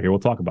Vanderbilt pick right here. We'll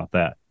talk about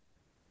that.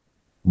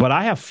 But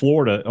I have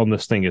Florida on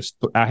this thing.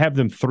 I have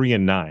them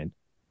 3-9.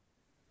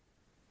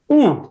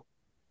 Ooh,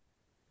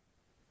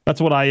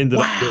 that's what I ended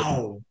up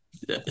doing.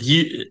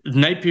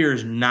 Napier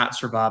is not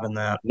surviving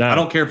that. No. I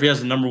don't care if he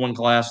has the number 1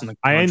 class in the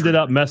country. I ended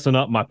up messing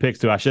up my picks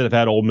too. I should have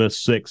had Ole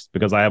Miss 6th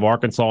because I have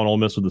Arkansas and Ole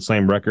Miss with the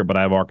same record, but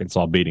I have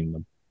Arkansas beating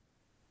them.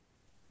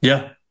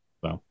 Yeah.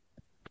 So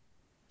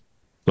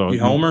you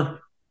homer?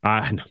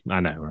 I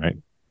know, right?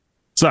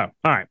 So, all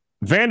right,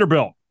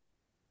 Vanderbilt.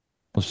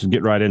 Let's just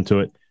get right into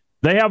it.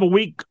 They have a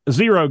week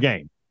 0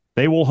 game.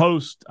 They will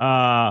host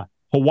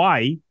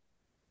Hawaii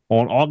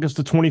on August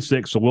the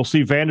 26th. So we'll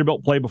see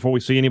Vanderbilt play before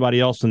we see anybody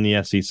else in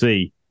the SEC.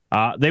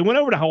 They went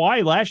over to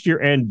Hawaii last year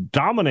and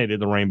dominated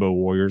the Rainbow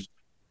Warriors.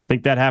 I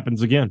think that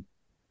happens again.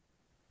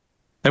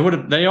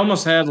 They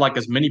almost had like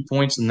as many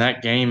points in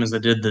that game as they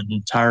did the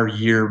entire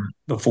year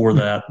before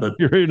that. But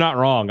You're not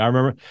wrong. I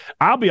remember.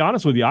 I'll be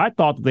honest with you. I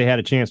thought that they had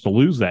a chance to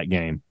lose that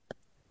game.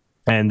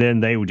 And then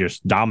they would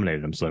just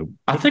dominate them. So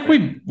I think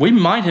we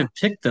might have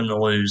picked them to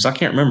lose. I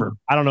can't remember.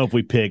 I don't know if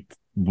we picked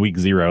week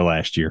 0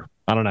 last year.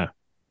 I don't know.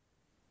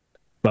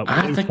 But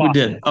I think we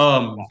did.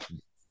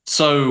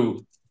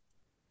 So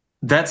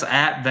that's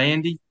at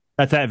Vandy?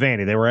 That's at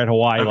Vandy. They were at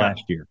Hawaii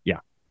last year. Yeah.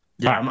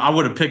 Yeah, right. I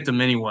would have picked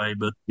them anyway,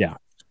 but yeah.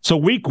 So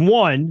week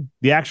 1,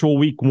 the actual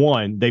week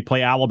 1, they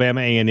play Alabama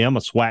A&M, a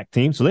SWAC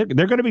team. So they're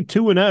going to be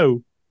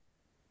 2-0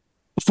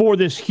 for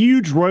this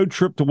huge road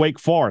trip to Wake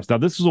Forest. Now,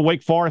 this is a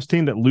Wake Forest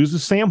team that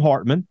loses Sam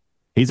Hartman.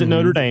 He's at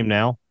Notre Dame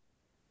now.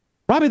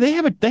 Robbie, they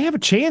have a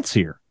chance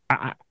here.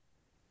 I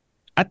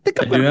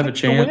think I'm going to have a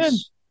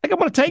chance. I think I'm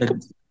going to take them.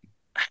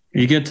 Are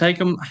you going to take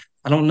them?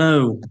 I don't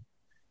know.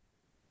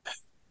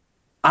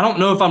 I don't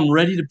know if I'm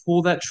ready to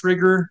pull that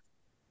trigger,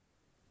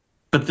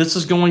 but this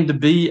is going to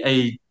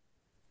be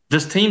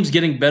this team's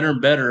getting better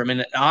and better. I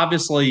mean,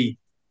 obviously,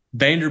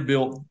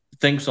 Vanderbilt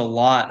thinks a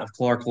lot of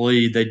Clark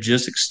Lee. They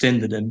just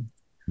extended him.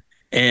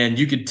 And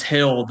you could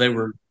tell they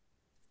were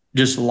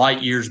just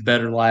light years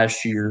better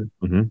last year.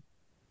 Mm-hmm.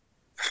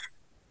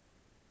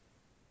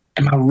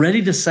 Am I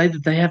ready to say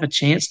that they have a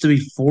chance to be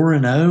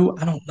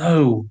 4-0? I don't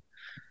know.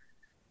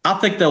 I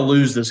think they'll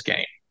lose this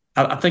game.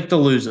 I think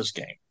they'll lose this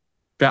game.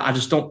 But I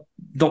just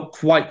don't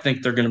quite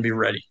think they're going to be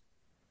ready.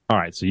 All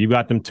right, so you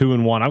got them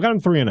 2-1. I've got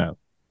them 3-0.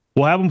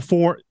 We'll have them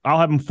 4. I'll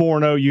have them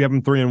 4-0. You have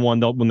them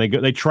 3-1. When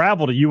they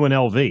travel to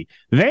UNLV.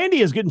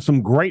 Vandy is getting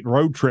some great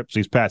road trips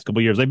these past couple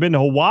of years. They've been to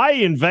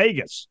Hawaii and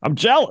Vegas. I'm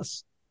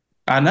jealous.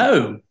 I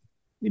know.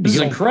 This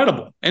is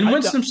incredible. And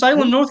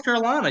Winston-Salem, North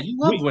Carolina. You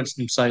love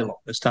Winston-Salem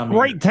this time of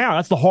year. Great town.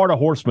 That's the heart of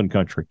horseman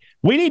country.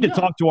 We need to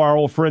talk to our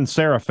old friend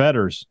Sarah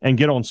Fetters and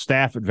get on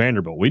staff at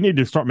Vanderbilt. We need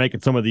to start making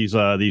some of these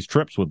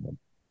trips with them.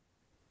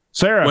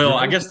 Sarah. Well,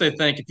 I guess they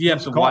think if you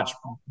have to watch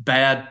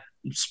bad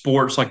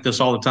sports like this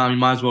all the time, you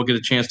might as well get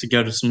a chance to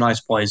go to some nice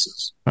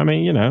places. I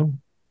mean,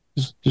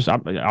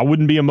 I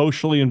wouldn't be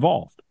emotionally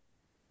involved.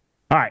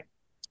 All right.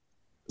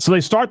 So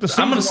they start the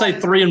season. I'm going to say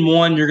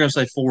 3-1. You're going to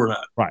say 4-0.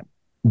 Right.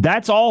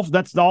 That's all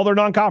their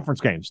non-conference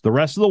games. The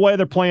rest of the way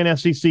they're playing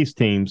SEC's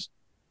teams.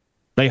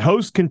 They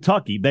host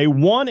Kentucky. They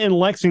won in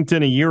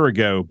Lexington a year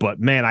ago, but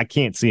man, I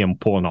can't see them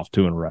pulling off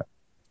 2 in a row.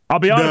 I'll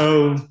be honest.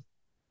 No.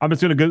 I'm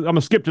going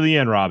to skip to the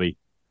end, Robbie.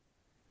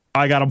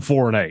 I got them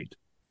 4-8.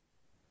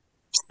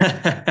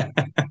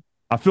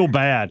 I feel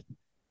bad.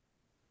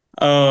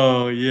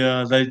 Oh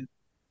yeah,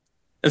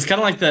 it's kind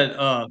of like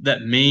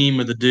that meme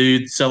of the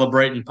dude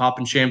celebrating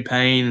popping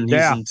champagne,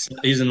 and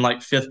he's in like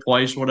 5th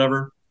place or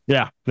whatever.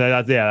 Yeah,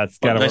 that's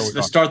kind of.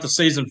 They start the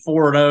season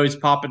 4-0. He's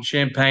popping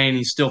champagne.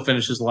 He still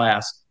finishes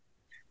last.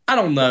 I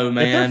don't know, If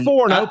man. they're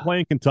 4-0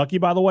 playing Kentucky,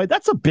 by the way,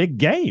 that's a big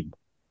game.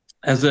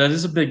 That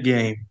is a big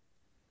game.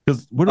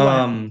 Because what do I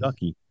have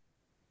Kentucky?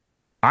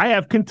 I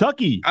have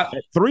Kentucky at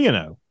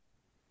 3-0.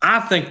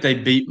 I think they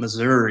beat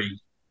Missouri.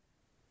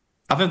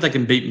 I think they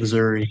can beat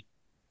Missouri.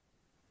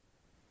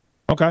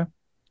 Okay.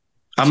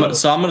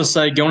 So I'm going to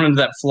say going into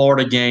that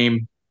Florida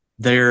game,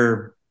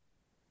 they're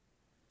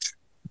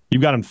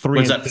you've got them 3-2.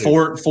 Was that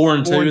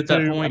 4-2 at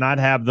that point? And I'd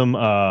have them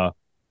 3-3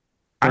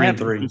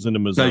 losing to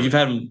Missouri. No, you've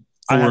had them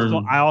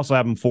I also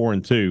have them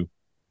 4-2.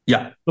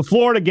 Yeah. The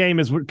Florida game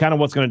is kind of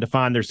what's going to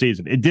define their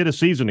season. It did a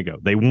season ago.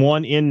 They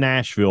won in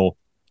Nashville.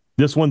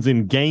 This one's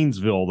in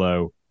Gainesville,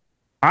 though.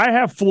 I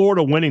have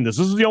Florida winning this.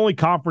 This is the only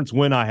conference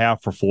win I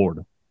have for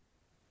Florida.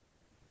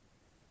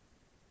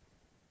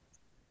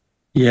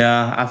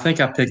 Yeah, I think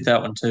I picked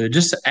that one too.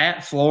 Just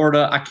at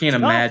Florida, I can't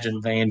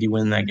imagine Vandy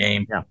winning that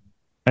game. Yeah.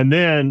 And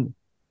then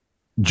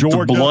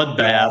Georgia. The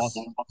bloodbath.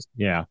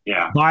 Yeah.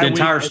 The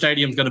entire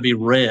stadium's going to be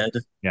red.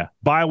 Yeah.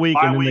 Bye week,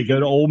 and then they go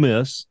to Ole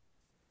Miss.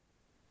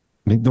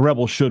 I think the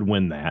Rebels should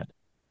win that.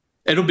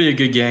 It'll be a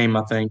good game,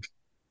 I think.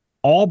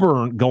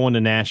 Auburn going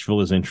to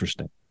Nashville is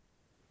interesting.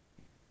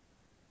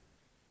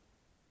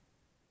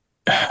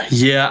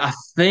 Yeah, I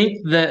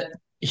think that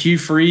Hugh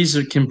Freeze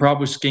can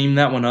probably scheme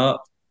that one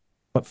up.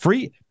 But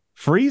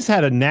Freeze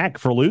had a knack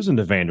for losing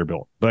to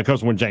Vanderbilt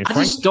because when James I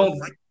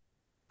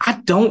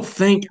don't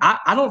think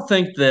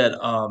that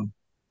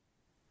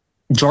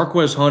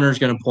Jarquez Hunter is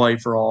going to play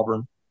for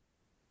Auburn.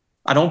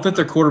 I don't think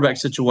their quarterback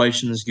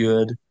situation is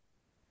good.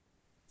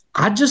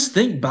 I just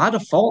think by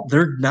default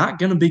they're not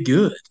going to be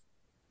good.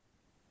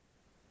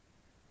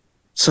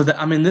 So that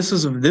this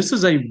is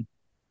a. You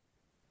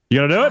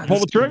gonna do it? Pull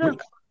the trigger?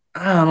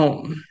 I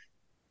don't.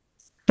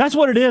 That's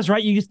what it is,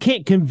 right? You just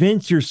can't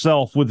convince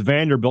yourself with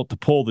Vanderbilt to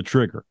pull the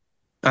trigger.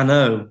 I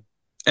know.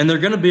 And they're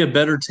going to be a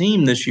better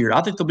team this year.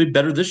 I think they'll be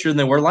better this year than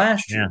they were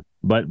last year.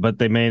 Yeah, but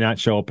they may not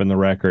show up in the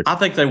record. I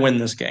think they win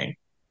this game.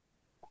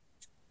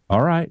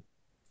 All right.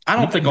 I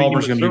don't think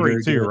Auburn's going to be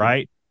very good.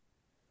 Right?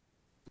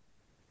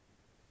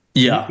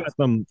 Yeah.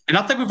 And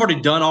I think we've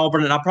already done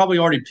Auburn, and I probably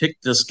already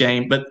picked this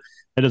game, but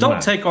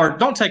don't take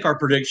our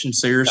predictions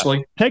seriously.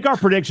 Yeah. Take our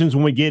predictions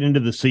when we get into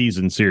the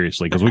season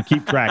seriously because we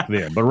keep track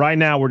then. But right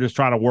now, we're just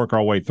trying to work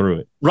our way through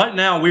it. Right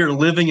now, we are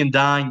living and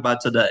dying by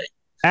today.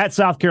 At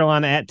South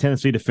Carolina, at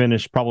Tennessee to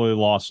finish, probably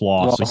loss.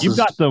 So you've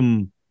got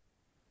them.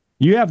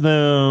 You have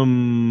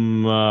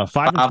them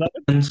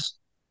 5-7.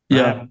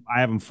 Yeah, I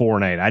have them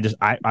 4-8.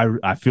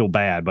 I feel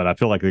bad, but I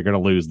feel like they're going to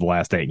lose the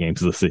last 8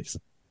 games of the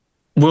season.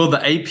 Will the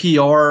APR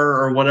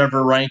or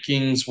whatever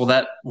rankings will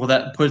that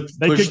push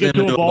they could get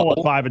them to a bowl at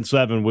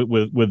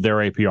 5-7 with their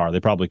APR? They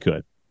probably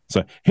could.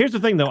 So here's the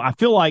thing, though. I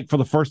feel like for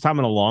the first time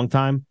in a long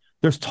time,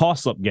 there's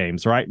toss-up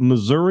games, right?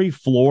 Missouri,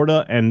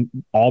 Florida, and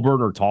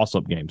Auburn are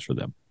toss-up games for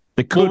them.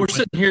 We're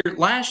sitting here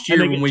last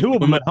year when two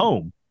of them at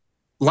home.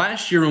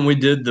 Last year when we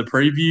did the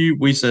preview,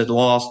 we said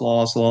loss.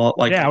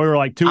 Like, we were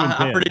like 2-10.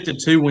 I predicted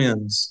 2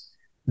 wins.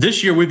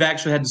 This year we've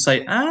actually had to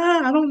say,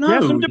 I don't know. We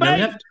have some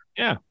debate.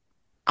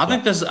 I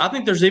think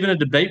there's even a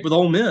debate with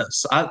Ole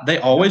Miss. They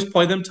always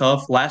play them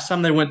tough. Last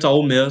time they went to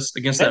Ole Miss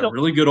against that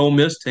really good Ole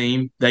Miss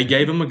team, they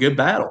gave them a good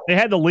battle. They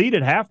had the lead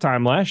at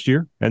halftime last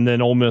year, and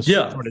then Ole Miss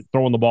started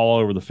throwing the ball all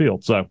over the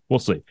field. So we'll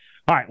see.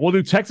 All right, we'll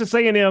do Texas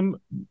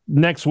A&M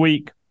next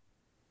week.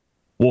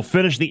 We'll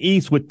finish the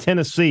East with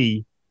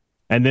Tennessee,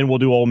 and then we'll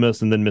do Ole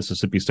Miss and then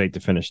Mississippi State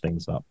to finish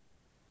things up.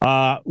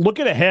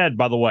 Looking ahead,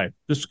 by the way,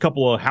 just a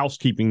couple of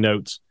housekeeping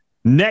notes.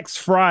 Next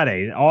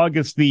Friday,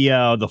 August the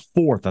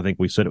 4th, I think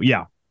we said it.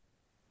 Yeah.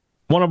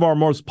 One of our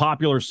most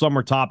popular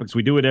summer topics,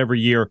 we do it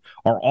every year,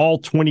 are all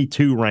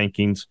 22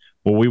 rankings,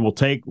 where we will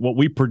take what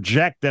we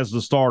project as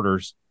the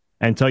starters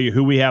and tell you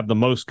who we have the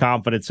most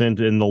confidence in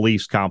and the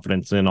least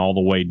confidence in all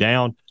the way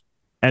down.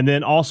 And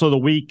then also the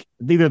week,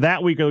 either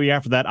that week or the week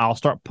after that, I'll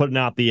start putting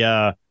out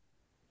the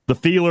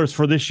feelers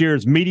for this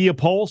year's media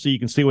poll so you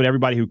can see what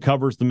everybody who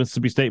covers the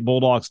Mississippi State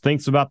Bulldogs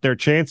thinks about their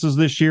chances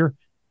this year.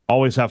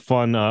 Always have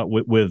fun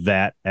with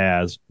that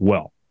as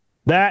well.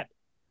 That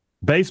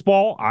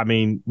baseball,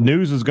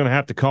 news is going to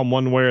have to come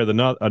one way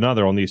or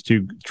another on these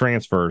 2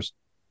 transfers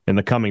in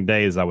the coming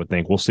days, I would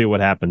think. We'll see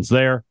what happens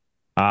there.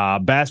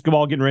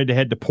 Basketball getting ready to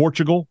head to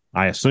Portugal,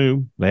 I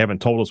assume. They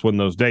haven't told us when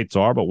those dates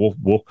are, but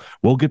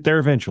we'll get there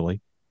eventually.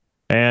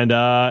 And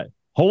a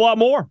whole lot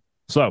more.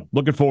 So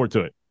looking forward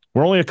to it.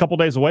 We're only a couple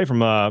days away from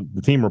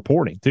the team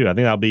reporting, too. I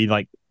think that'll be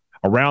like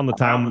around the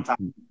time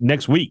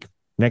next week.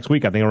 Next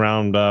week, I think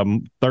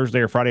around Thursday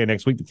or Friday of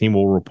next week, the team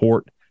will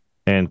report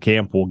and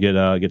camp will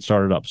get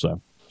started up.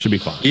 So should be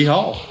fun.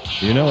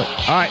 Yeehaw. You know it.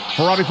 All right.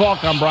 For Robbie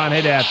Falk, I'm Brian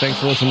Haydad. Thanks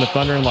for listening to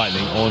Thunder and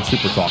Lightning on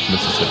Super Talk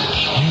Mississippi.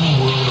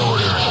 New World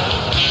Order.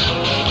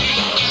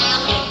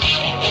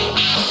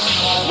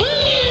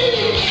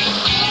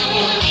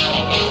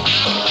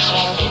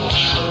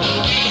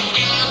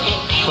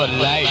 For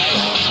life.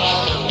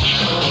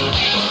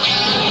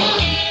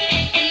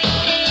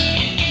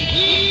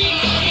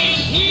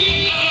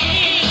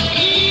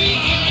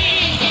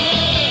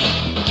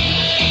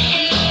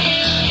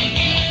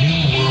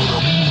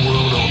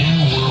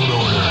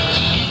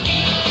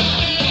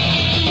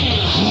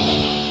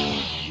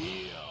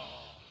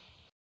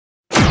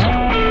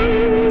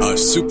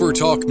 Super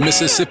Talk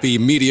Mississippi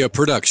media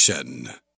production.